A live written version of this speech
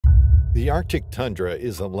The Arctic tundra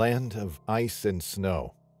is a land of ice and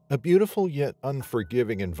snow, a beautiful yet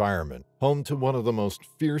unforgiving environment, home to one of the most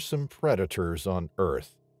fearsome predators on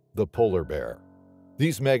Earth, the polar bear.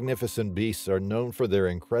 These magnificent beasts are known for their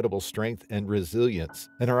incredible strength and resilience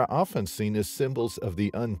and are often seen as symbols of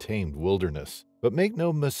the untamed wilderness. But make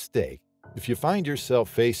no mistake, if you find yourself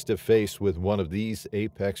face to face with one of these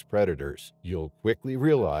apex predators, you'll quickly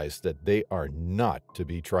realize that they are not to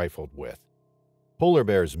be trifled with. Polar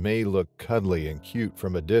bears may look cuddly and cute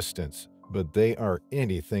from a distance, but they are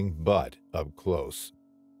anything but up close.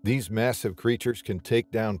 These massive creatures can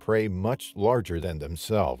take down prey much larger than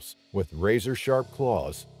themselves, with razor-sharp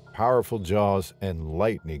claws, powerful jaws, and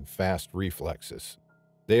lightning-fast reflexes.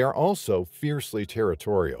 They are also fiercely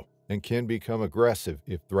territorial and can become aggressive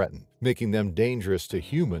if threatened, making them dangerous to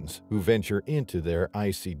humans who venture into their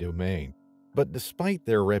icy domain. But despite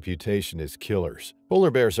their reputation as killers,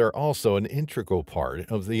 polar bears are also an integral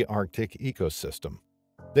part of the Arctic ecosystem.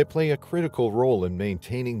 They play a critical role in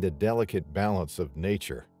maintaining the delicate balance of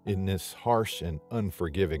nature in this harsh and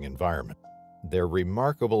unforgiving environment. Their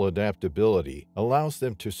remarkable adaptability allows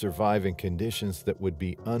them to survive in conditions that would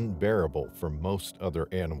be unbearable for most other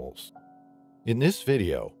animals. In this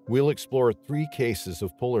video, we'll explore 3 cases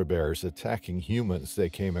of polar bears attacking humans they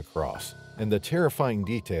came across, and the terrifying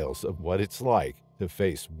details of what it's like to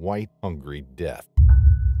face white-hungry death.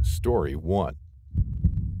 Story 1.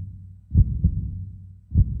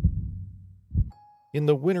 In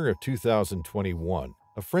the winter of 2021,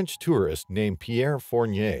 a French tourist named Pierre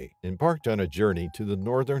Fournier embarked on a journey to the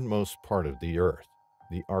northernmost part of the Earth,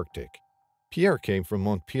 the Arctic. Pierre came from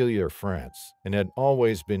Montpellier, France, and had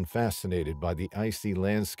always been fascinated by the icy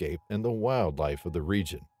landscape and the wildlife of the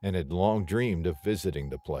region, and had long dreamed of visiting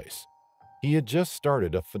the place. He had just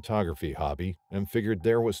started a photography hobby and figured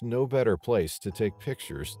there was no better place to take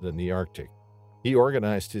pictures than the Arctic. He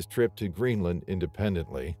organized his trip to Greenland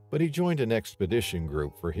independently, but he joined an expedition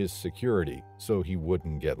group for his security so he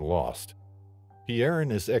wouldn't get lost. Pierre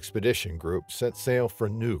and his expedition group set sail for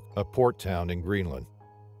Nuuk, a port town in Greenland.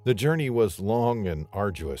 The journey was long and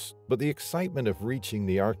arduous, but the excitement of reaching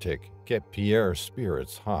the Arctic kept Pierre's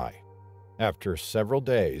spirits high. After several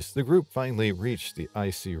days, the group finally reached the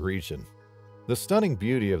icy region. The stunning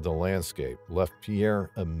beauty of the landscape left Pierre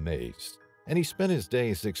amazed, and he spent his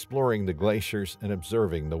days exploring the glaciers and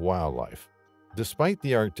observing the wildlife. Despite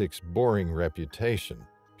the Arctic's boring reputation,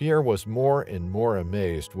 Pierre was more and more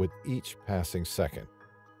amazed with each passing second.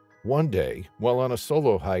 One day, while on a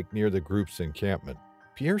solo hike near the group's encampment,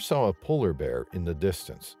 Pierre saw a polar bear in the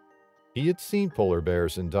distance. He had seen polar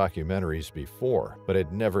bears in documentaries before, but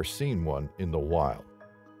had never seen one in the wild.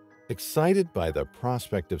 Excited by the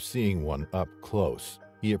prospect of seeing one up close,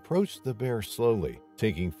 he approached the bear slowly,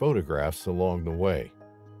 taking photographs along the way.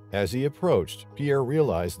 As he approached, Pierre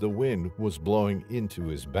realized the wind was blowing into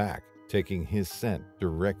his back, taking his scent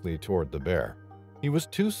directly toward the bear. He was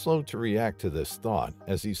too slow to react to this thought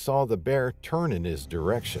as he saw the bear turn in his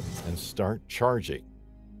direction and start charging.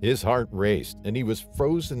 His heart raced, and he was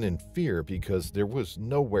frozen in fear because there was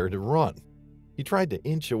nowhere to run. He tried to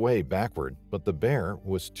inch away backward, but the bear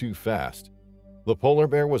was too fast. The polar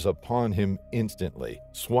bear was upon him instantly,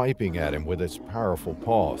 swiping at him with its powerful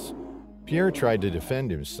paws. Pierre tried to defend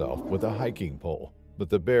himself with a hiking pole, but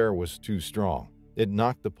the bear was too strong. It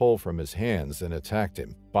knocked the pole from his hands and attacked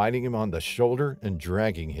him, biting him on the shoulder and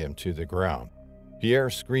dragging him to the ground. Pierre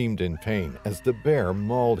screamed in pain as the bear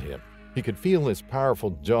mauled him. He could feel his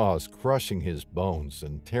powerful jaws crushing his bones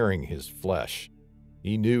and tearing his flesh.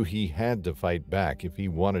 He knew he had to fight back if he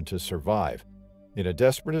wanted to survive. In a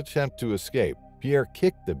desperate attempt to escape, Pierre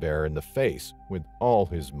kicked the bear in the face with all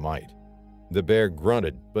his might. The bear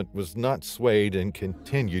grunted but was not swayed and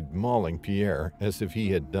continued mauling Pierre as if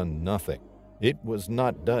he had done nothing. It was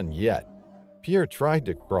not done yet. Pierre tried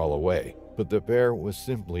to crawl away, but the bear was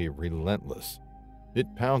simply relentless.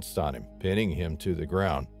 It pounced on him, pinning him to the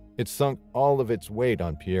ground. It sunk all of its weight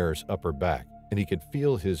on Pierre's upper back, and he could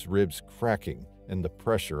feel his ribs cracking and the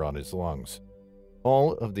pressure on his lungs.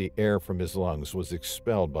 All of the air from his lungs was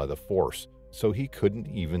expelled by the force, so he couldn't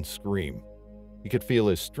even scream. He could feel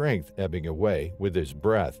his strength ebbing away with his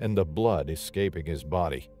breath and the blood escaping his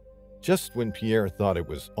body. Just when Pierre thought it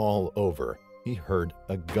was all over, he heard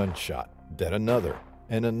a gunshot, then another,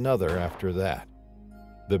 and another after that.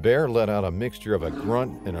 The bear let out a mixture of a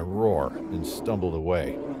grunt and a roar and stumbled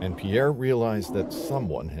away, and Pierre realized that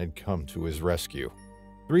someone had come to his rescue.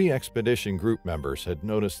 3 expedition group members had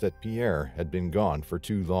noticed that Pierre had been gone for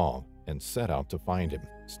too long and set out to find him,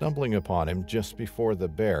 stumbling upon him just before the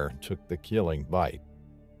bear took the killing bite.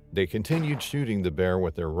 They continued shooting the bear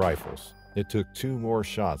with their rifles. It took 2 more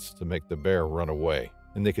shots to make the bear run away.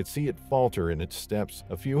 and they could see it falter in its steps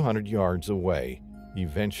a few hundred yards away,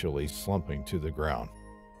 eventually slumping to the ground.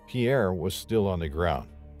 Pierre was still on the ground,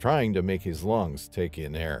 trying to make his lungs take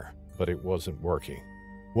in air, but it wasn't working.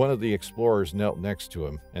 One of the explorers knelt next to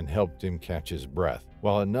him and helped him catch his breath,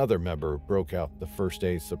 while another member broke out the first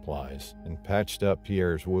aid supplies and patched up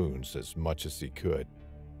Pierre's wounds as much as he could.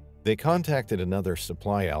 They contacted another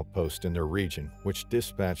supply outpost in their region, which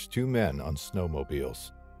dispatched 2 men on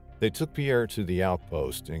snowmobiles. They took Pierre to the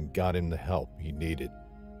outpost and got him the help he needed.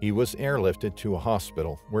 He was airlifted to a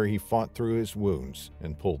hospital where he fought through his wounds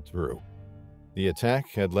and pulled through. The attack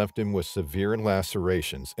had left him with severe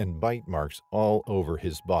lacerations and bite marks all over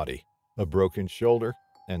his body, a broken shoulder,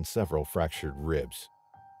 and several fractured ribs.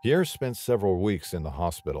 Pierre spent several weeks in the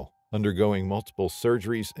hospital, undergoing multiple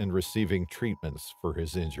surgeries and receiving treatments for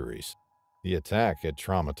his injuries. The attack had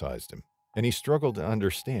traumatized him, and he struggled to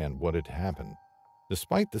understand what had happened.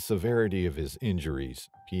 Despite the severity of his injuries,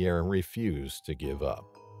 Pierre refused to give up.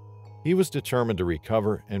 He was determined to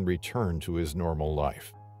recover and return to his normal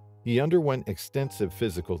life. He underwent extensive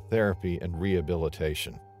physical therapy and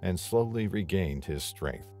rehabilitation and slowly regained his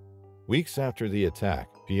strength. Weeks after the attack,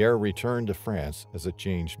 Pierre returned to France as a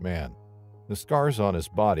changed man. The scars on his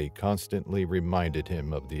body constantly reminded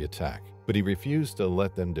him of the attack, but he refused to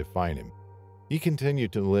let them define him. He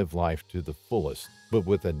continued to live life to the fullest, but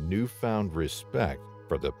with a newfound respect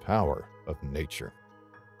for the power of nature.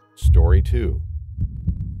 Story 2.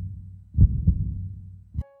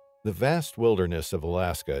 The vast wilderness of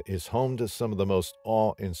Alaska is home to some of the most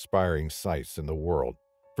awe-inspiring sights in the world,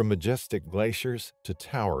 from majestic glaciers to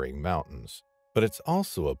towering mountains. But it's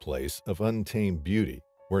also a place of untamed beauty,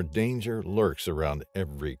 where danger lurks around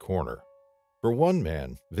every corner. For one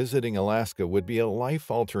man, visiting Alaska would be a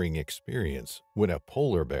life-altering experience when a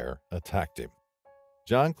polar bear attacked him.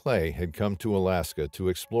 John Clay had come to Alaska to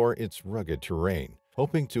explore its rugged terrain,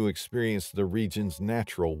 hoping to experience the region's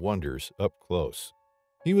natural wonders up close.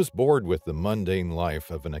 He was bored with the mundane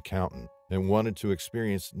life of an accountant and wanted to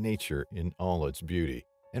experience nature in all its beauty.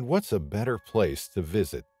 And what's a better place to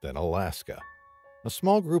visit than Alaska? A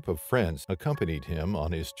small group of friends accompanied him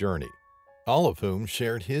on his journey, all of whom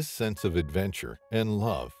shared his sense of adventure and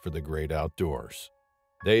love for the great outdoors.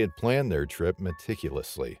 They had planned their trip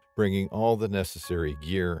meticulously, bringing all the necessary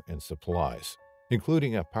gear and supplies,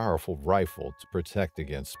 including a powerful rifle to protect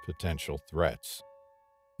against potential threats.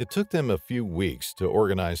 It took them a few weeks to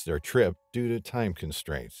organize their trip due to time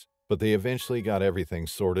constraints, but they eventually got everything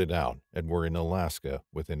sorted out and were in Alaska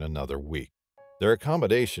within another week. Their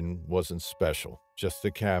accommodation wasn't special, just a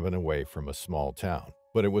cabin away from a small town,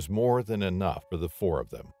 but it was more than enough for the 4 of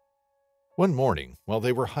them. One morning, while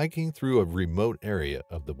they were hiking through a remote area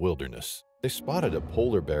of the wilderness, they spotted a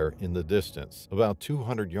polar bear in the distance, about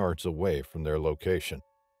 200 yards away from their location.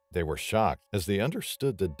 They were shocked as they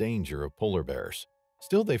understood the danger of polar bears.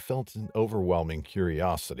 Still, they felt an overwhelming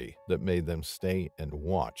curiosity that made them stay and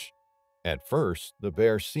watch. At first, the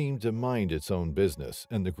bear seemed to mind its own business,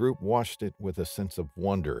 and the group watched it with a sense of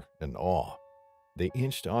wonder and awe. They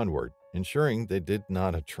inched onward, ensuring they did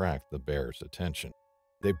not attract the bear's attention.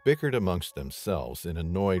 They bickered amongst themselves in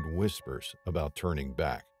annoyed whispers about turning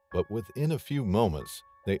back, but within a few moments,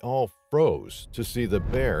 they all froze to see the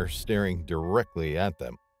bear staring directly at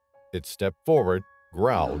them. It stepped forward,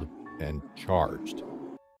 growled, and charged.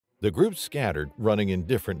 The group scattered, running in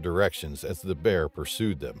different directions as the bear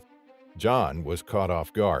pursued them. John was caught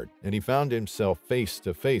off guard, and he found himself face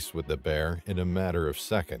to face with the bear in a matter of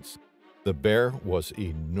seconds. The bear was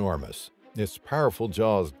enormous, its powerful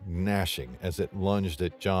jaws gnashing as it lunged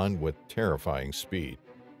at John with terrifying speed.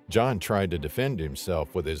 John tried to defend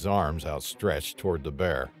himself with his arms outstretched toward the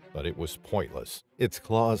bear, but it was pointless, its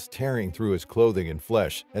claws tearing through his clothing and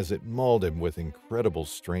flesh as it mauled him with incredible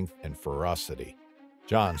strength and ferocity.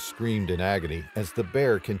 John screamed in agony as the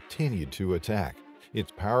bear continued to attack,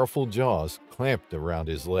 its powerful jaws clamped around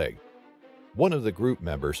his leg. One of the group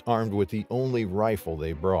members, armed with the only rifle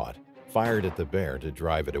they brought, fired at the bear to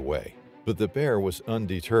drive it away. But the bear was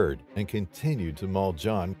undeterred and continued to maul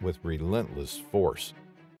John with relentless force.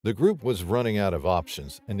 The group was running out of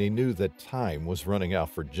options, and they knew that time was running out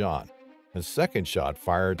for John. A second shot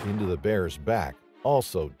fired into the bear's back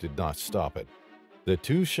also did not stop it. The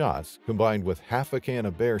 2 shots, combined with half a can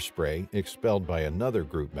of bear spray expelled by another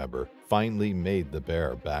group member, finally made the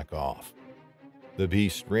bear back off. The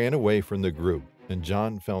beast ran away from the group, and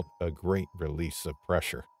John felt a great release of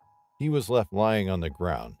pressure. He was left lying on the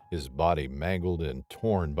ground, his body mangled and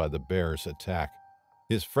torn by the bear's attack.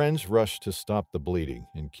 His friends rushed to stop the bleeding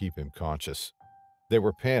and keep him conscious. They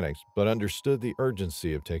were panicked, but understood the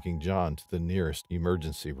urgency of taking John to the nearest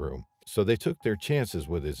emergency room, so they took their chances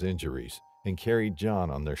with his injuries, and carried John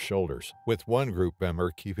on their shoulders, with one group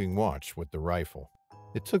member keeping watch with the rifle.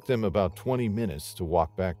 It took them about 20 minutes to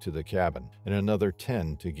walk back to the cabin and another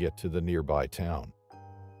 10 to get to the nearby town.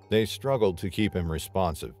 They struggled to keep him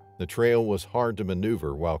responsive. The trail was hard to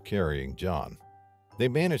maneuver while carrying John. They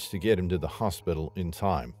managed to get him to the hospital in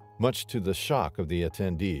time, much to the shock of the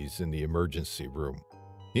attendees in the emergency room.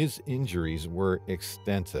 His injuries were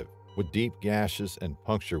extensive, with deep gashes and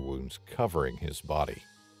puncture wounds covering his body.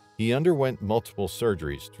 He underwent multiple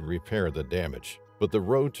surgeries to repair the damage, but the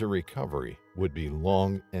road to recovery would be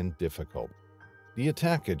long and difficult. The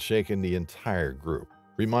attack had shaken the entire group,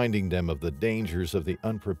 reminding them of the dangers of the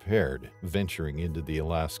unprepared venturing into the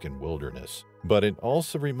Alaskan wilderness. But it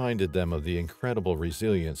also reminded them of the incredible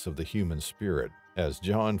resilience of the human spirit, as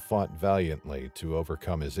John fought valiantly to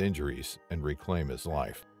overcome his injuries and reclaim his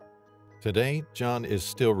life. Today, John is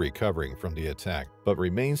still recovering from the attack, but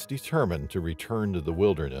remains determined to return to the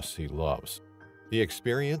wilderness he loves. The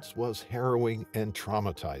experience was harrowing and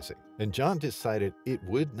traumatizing, and John decided it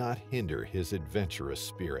would not hinder his adventurous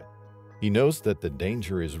spirit. He knows that the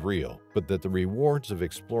danger is real, but that the rewards of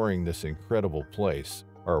exploring this incredible place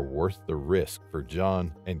are worth the risk for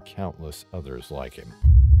John and countless others like him.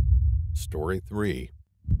 Story 3.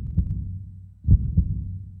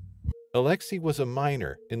 Alexei was a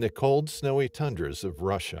miner in the cold, snowy tundras of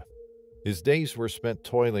Russia. His days were spent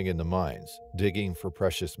toiling in the mines, digging for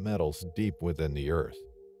precious metals deep within the earth.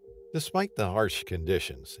 Despite the harsh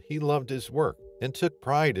conditions, he loved his work and took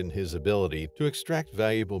pride in his ability to extract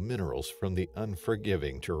valuable minerals from the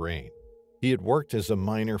unforgiving terrain. He had worked as a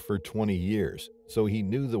miner for 20 years, so he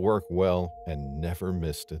knew the work well and never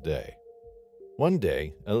missed a day. One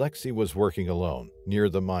day, Alexei was working alone near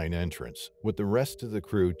the mine entrance, with the rest of the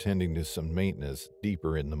crew tending to some maintenance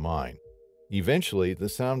deeper in the mine. Eventually, the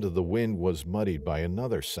sound of the wind was muddied by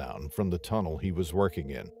another sound from the tunnel he was working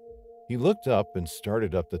in. He looked up and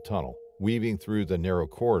started up the tunnel, weaving through the narrow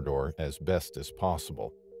corridor as best as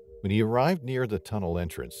possible. When he arrived near the tunnel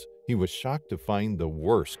entrance, he was shocked to find the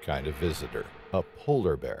worst kind of visitor, a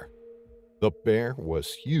polar bear. The bear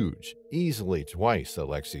was huge, easily twice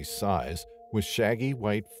Alexei's size, with shaggy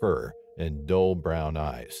white fur and dull brown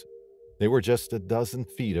eyes. They were just a dozen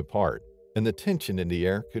feet apart, and the tension in the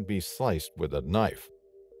air could be sliced with a knife.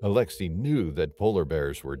 Alexei knew that polar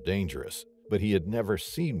bears were dangerous, but he had never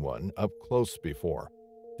seen one up close before.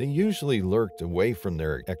 They usually lurked away from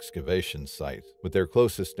their excavation site, with their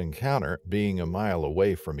closest encounter being a mile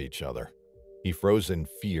away from each other. He froze in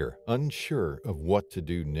fear, unsure of what to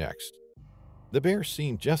do next. The bear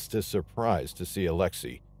seemed just as surprised to see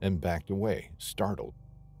Alexei and backed away, startled.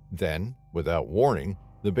 Then, without warning,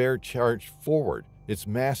 the bear charged forward, its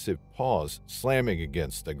massive paws slamming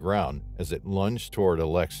against the ground as it lunged toward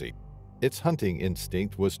Alexei. Its hunting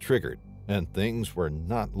instinct was triggered, and things were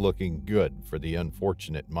not looking good for the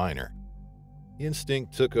unfortunate miner.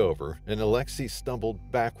 Instinct took over, and Alexei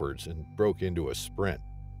stumbled backwards and broke into a sprint.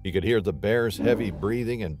 He could hear the bear's heavy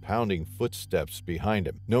breathing and pounding footsteps behind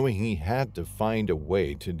him, knowing he had to find a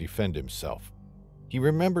way to defend himself. He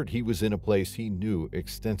remembered he was in a place he knew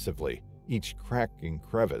extensively. Each crack and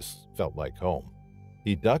crevice felt like home.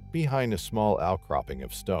 He ducked behind a small outcropping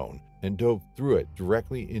of stone and dove through it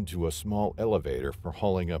directly into a small elevator for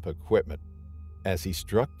hauling up equipment. As he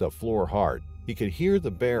struck the floor hard, he could hear the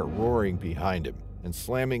bear roaring behind him and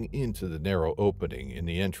slamming into the narrow opening in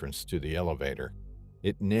the entrance to the elevator.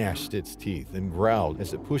 It gnashed its teeth and growled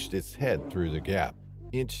as it pushed its head through the gap,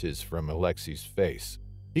 inches from Alexei's face.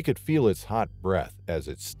 He could feel its hot breath as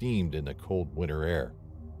it steamed in the cold winter air.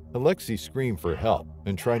 Alexei screamed for help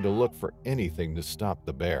and tried to look for anything to stop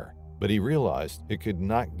the bear, but he realized it could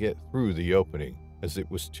not get through the opening as it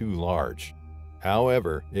was too large.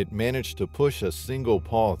 However, it managed to push a single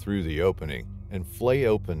paw through the opening and flay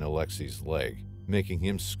open Alexei's leg, making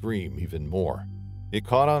him scream even more. It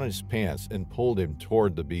caught on his pants and pulled him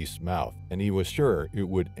toward the beast's mouth, and he was sure it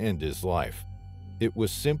would end his life. It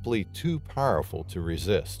was simply too powerful to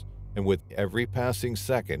resist, and with every passing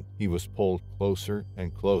second, he was pulled closer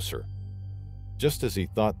and closer. Just as he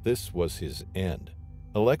thought this was his end,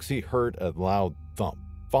 Alexei heard a loud thump,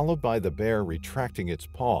 followed by the bear retracting its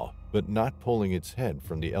paw, but not pulling its head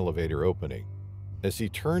from the elevator opening. As he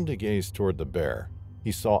turned to gaze toward the bear,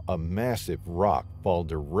 he saw a massive rock fall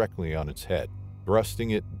directly on its head,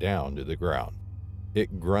 thrusting it down to the ground.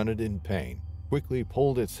 It grunted in pain, quickly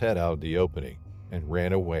pulled its head out of the opening, and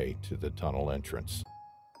ran away to the tunnel entrance.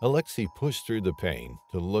 Alexei pushed through the pain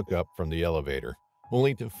to look up from the elevator,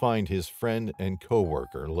 only to find his friend and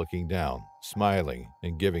co-worker looking down, smiling,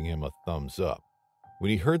 and giving him a thumbs up. When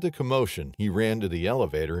he heard the commotion, he ran to the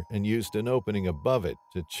elevator and used an opening above it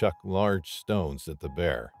to chuck large stones at the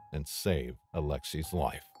bear. and save Alexei's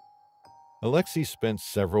life. Alexei spent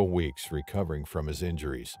several weeks recovering from his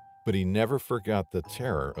injuries, but he never forgot the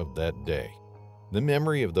terror of that day. The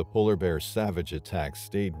memory of the polar bear's savage attack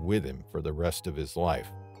stayed with him for the rest of his life,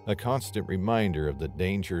 a constant reminder of the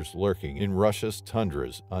dangers lurking in Russia's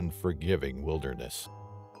tundra's unforgiving wilderness.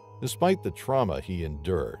 Despite the trauma he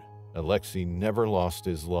endured, Alexei never lost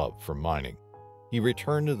his love for mining. He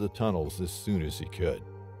returned to the tunnels as soon as he could.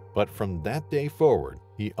 But from that day forward,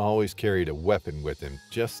 he always carried a weapon with him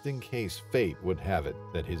just in case fate would have it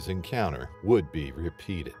that his encounter would be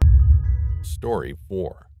repeated. Story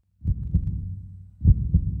 4.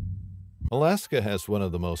 Alaska has one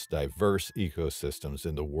of the most diverse ecosystems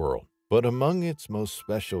in the world, but among its most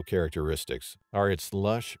special characteristics are its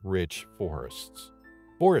lush, rich forests.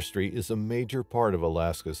 Forestry is a major part of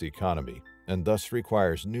Alaska's economy and thus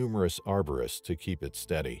requires numerous arborists to keep it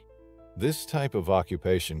steady. This type of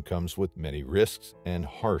occupation comes with many risks and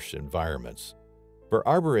harsh environments. For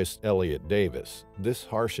arborist Elliot Davis, this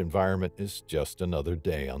harsh environment is just another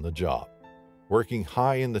day on the job. Working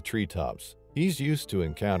high in the treetops, he's used to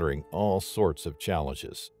encountering all sorts of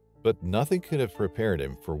challenges, but nothing could have prepared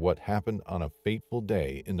him for what happened on a fateful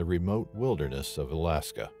day in the remote wilderness of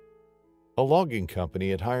Alaska. A logging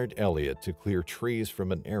company had hired Elliot to clear trees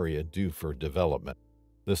from an area due for development.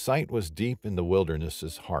 The site was deep in the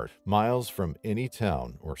wilderness's heart, miles from any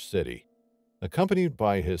town or city. Accompanied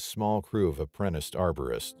by his small crew of apprenticed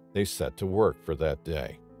arborists, they set to work for that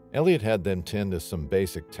day. Elliot had them tend to some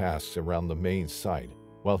basic tasks around the main site,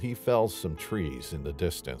 while he felled some trees in the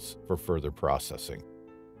distance for further processing.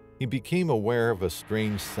 He became aware of a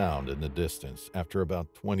strange sound in the distance after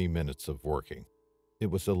about 20 minutes of working. It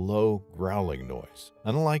was a low, growling noise,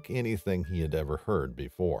 unlike anything he had ever heard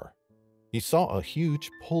before. He saw a huge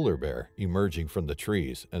polar bear emerging from the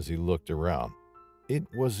trees as he looked around. It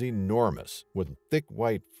was enormous, with thick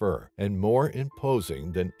white fur and more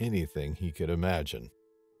imposing than anything he could imagine.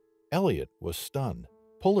 Elliot was stunned.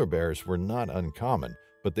 Polar bears were not uncommon,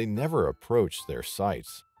 but they never approached their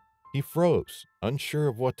sites. He froze, unsure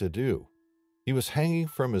of what to do. He was hanging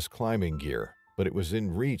from his climbing gear, but it was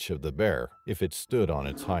in reach of the bear if it stood on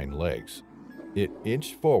its hind legs. It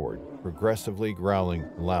inched forward, progressively growling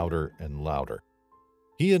louder and louder.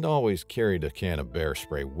 He had always carried a can of bear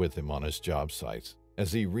spray with him on his job sites,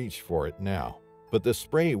 as he reached for it now, but the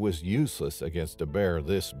spray was useless against a bear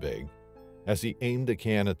this big. As he aimed the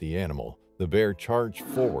can at the animal, the bear charged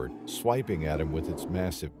forward, swiping at him with its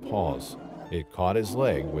massive paws. It caught his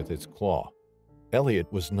leg with its claw.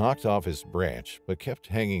 Elliot was knocked off his branch, but kept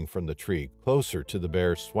hanging from the tree closer to the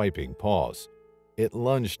bear's swiping paws. It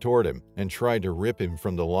lunged toward him and tried to rip him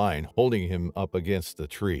from the line, holding him up against the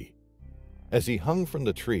tree. As he hung from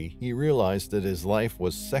the tree, he realized that his life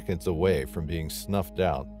was seconds away from being snuffed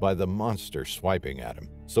out by the monster swiping at him,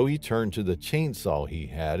 so he turned to the chainsaw he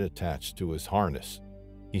had attached to his harness.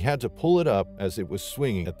 He had to pull it up as it was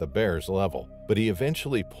swinging at the bear's level, but he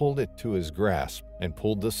eventually pulled it to his grasp and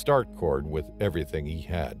pulled the start cord with everything he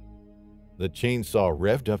had. The chainsaw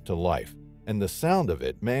revved up to life, and the sound of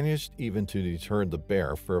it managed even to deter the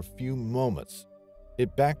bear for a few moments.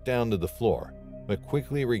 It backed down to the floor, but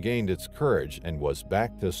quickly regained its courage and was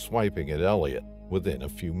back to swiping at Elliot within a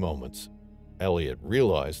few moments. Elliot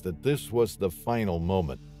realized that this was the final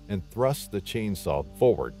moment and thrust the chainsaw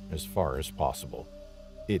forward as far as possible.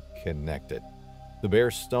 It connected. The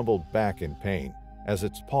bear stumbled back in pain as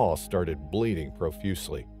its paw started bleeding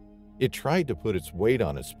profusely. It tried to put its weight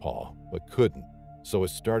on its paw, but couldn't, so it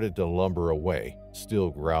started to lumber away, still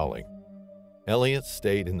growling. Elliot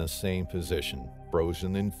stayed in the same position,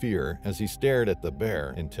 frozen in fear as he stared at the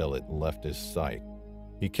bear until it left his sight.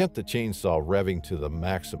 He kept the chainsaw revving to the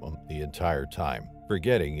maximum the entire time,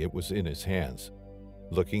 forgetting it was in his hands.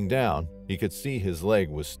 Looking down, he could see his leg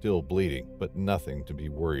was still bleeding, but nothing to be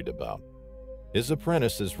worried about. His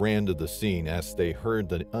apprentices ran to the scene as they heard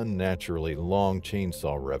the unnaturally long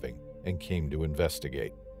chainsaw revving and came to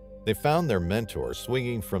investigate. They found their mentor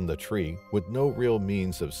swinging from the tree with no real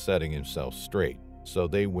means of setting himself straight, so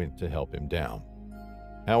they went to help him down.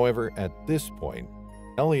 However, at this point,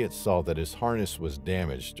 Elliot saw that his harness was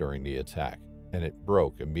damaged during the attack, and it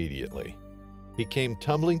broke immediately. He came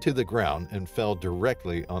tumbling to the ground and fell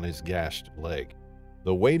directly on his gashed leg.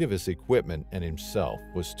 The weight of his equipment and himself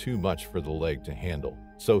was too much for the leg to handle,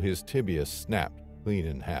 so his tibia snapped clean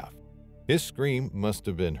in half. His scream must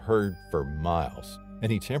have been heard for miles,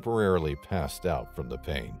 and he temporarily passed out from the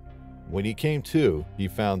pain. When he came to, he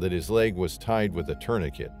found that his leg was tied with a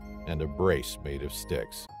tourniquet and a brace made of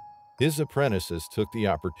sticks. His apprentices took the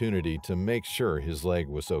opportunity to make sure his leg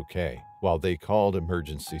was okay, while they called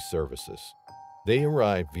emergency services. They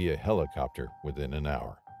arrived via helicopter within an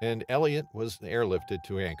hour. and Elliot was airlifted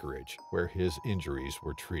to Anchorage, where his injuries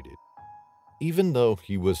were treated. Even though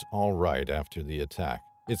he was all right after the attack,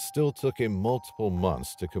 it still took him multiple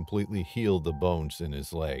months to completely heal the bones in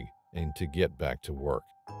his leg and to get back to work.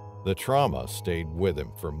 The trauma stayed with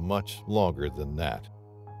him for much longer than that.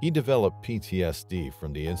 He developed PTSD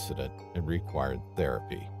from the incident and required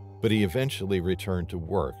therapy, but he eventually returned to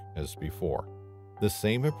work as before. The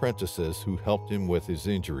same apprentices who helped him with his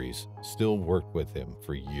injuries still worked with him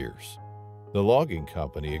for years. The logging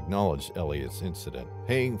company acknowledged Elliot's incident,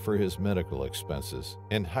 paying for his medical expenses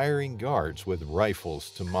and hiring guards with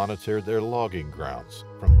rifles to monitor their logging grounds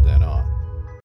from then on.